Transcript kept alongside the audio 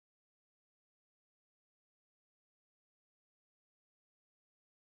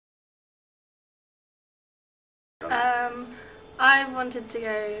I wanted to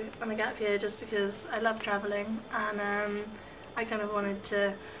go on a gap year just because I love travelling, and I kind of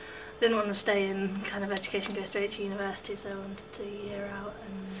didn't want to stay in kind of education, go straight to university, so I wanted to year out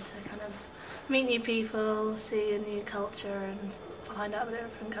and to kind of meet new people, see a new culture and find out about a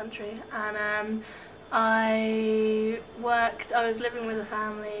different country. And I was living with a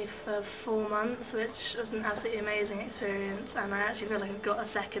family for 4 months, which was an absolutely amazing experience, and I actually feel like I've got a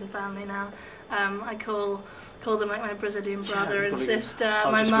second family now. I call them like my Brazilian brother and sister,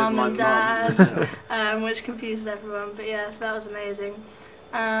 my mum and dad, which confuses everyone, but yeah, so that was amazing.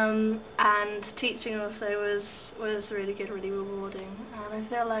 And teaching also was really good, really rewarding, and I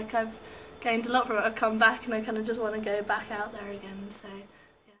feel like I've gained a lot from it. I've come back and I kind of just want to go back out there again. So.